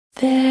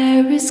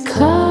There is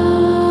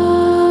coming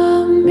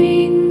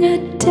a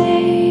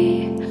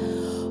day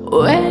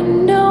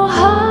when no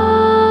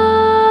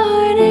heartache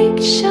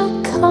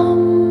shall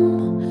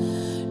come,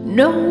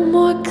 no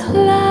more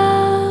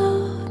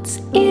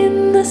clouds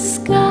in the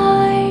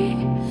sky,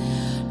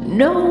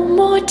 no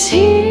more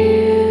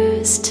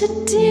tears to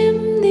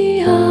dim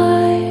the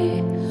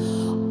eye.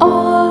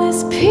 All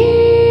is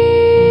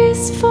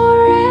peace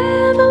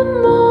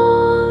forevermore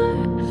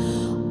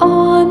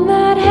on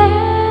that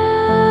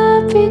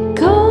happy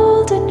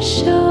golden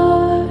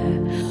shore.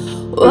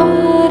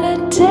 What a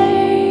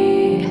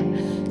day,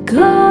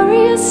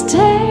 glorious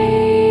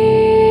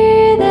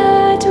day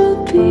that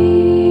will be.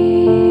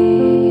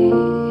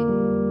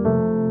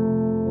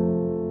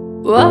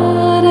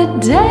 What a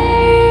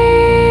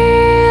day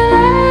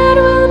that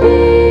will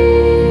be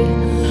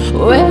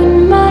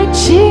when my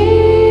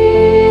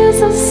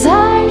Jesus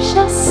I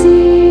shall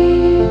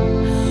see,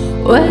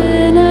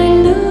 when I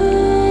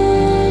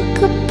look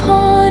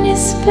upon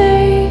his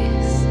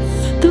face,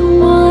 the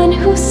one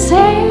who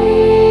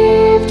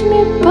saved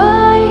me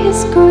by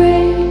his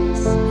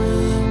grace,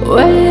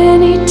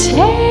 when he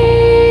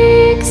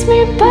takes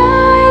me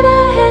by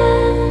the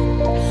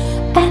hand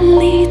and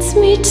leads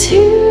me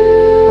to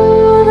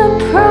the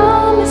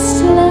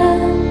promised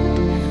land.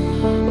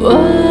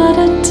 What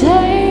a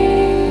day,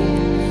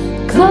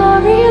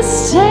 glorious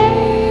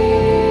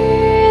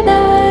day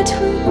that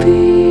will be.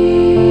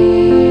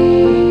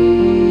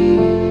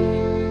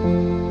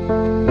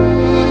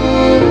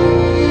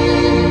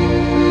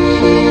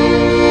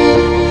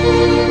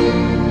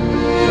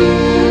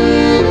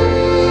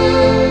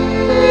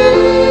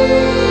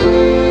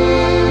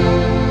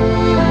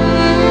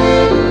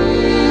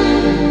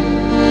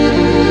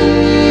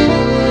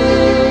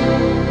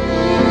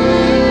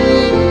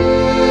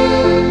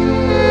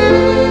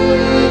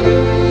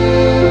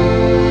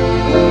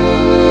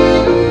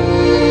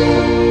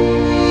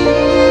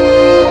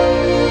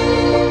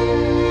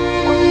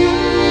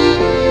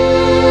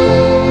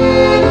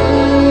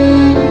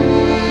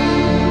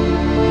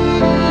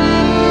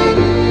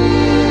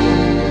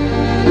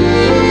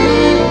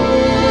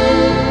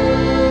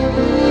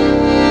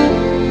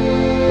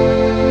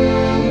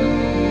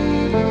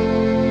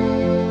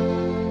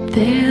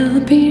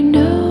 There'll be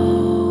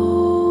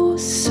no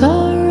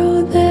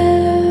sorrow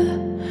there,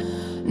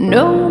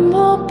 no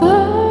more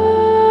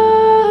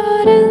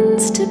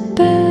burdens to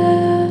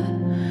bear,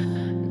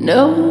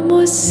 no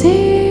more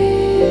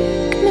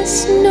sickness,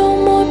 no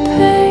more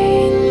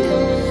pain,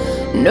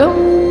 no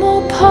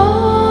more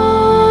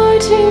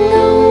parting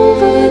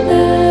over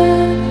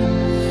there,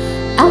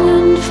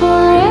 and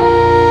forever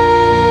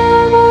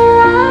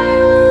I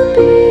will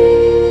be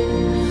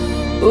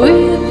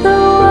with the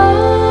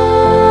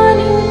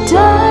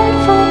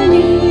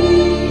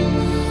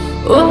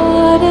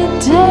what a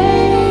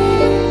day,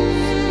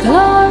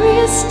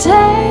 glorious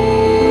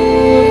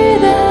day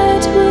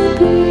that will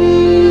be.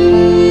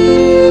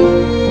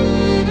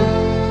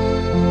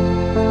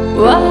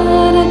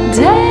 What a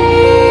day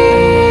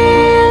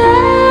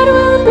that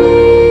will be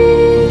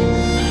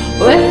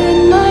when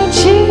my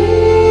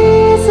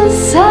Jesus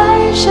I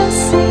shall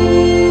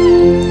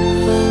see,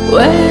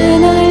 when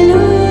I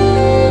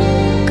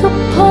look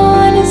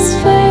upon his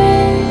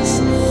face,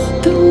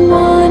 the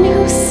one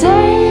who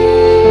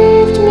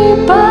saved me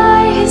by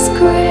his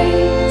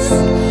grace,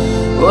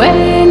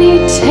 when he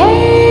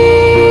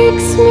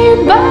takes me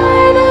by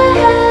the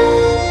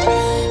hand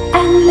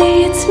and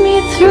leads me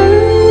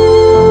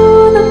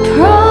through the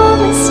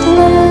promised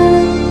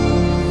land.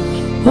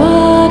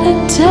 What a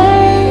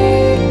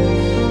day,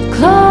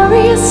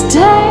 glorious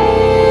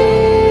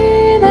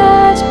day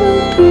that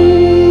will be.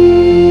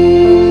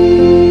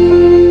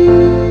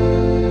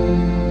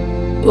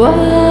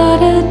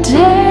 What a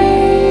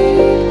day,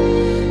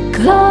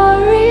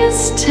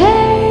 glorious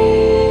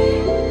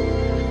day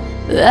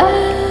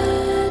that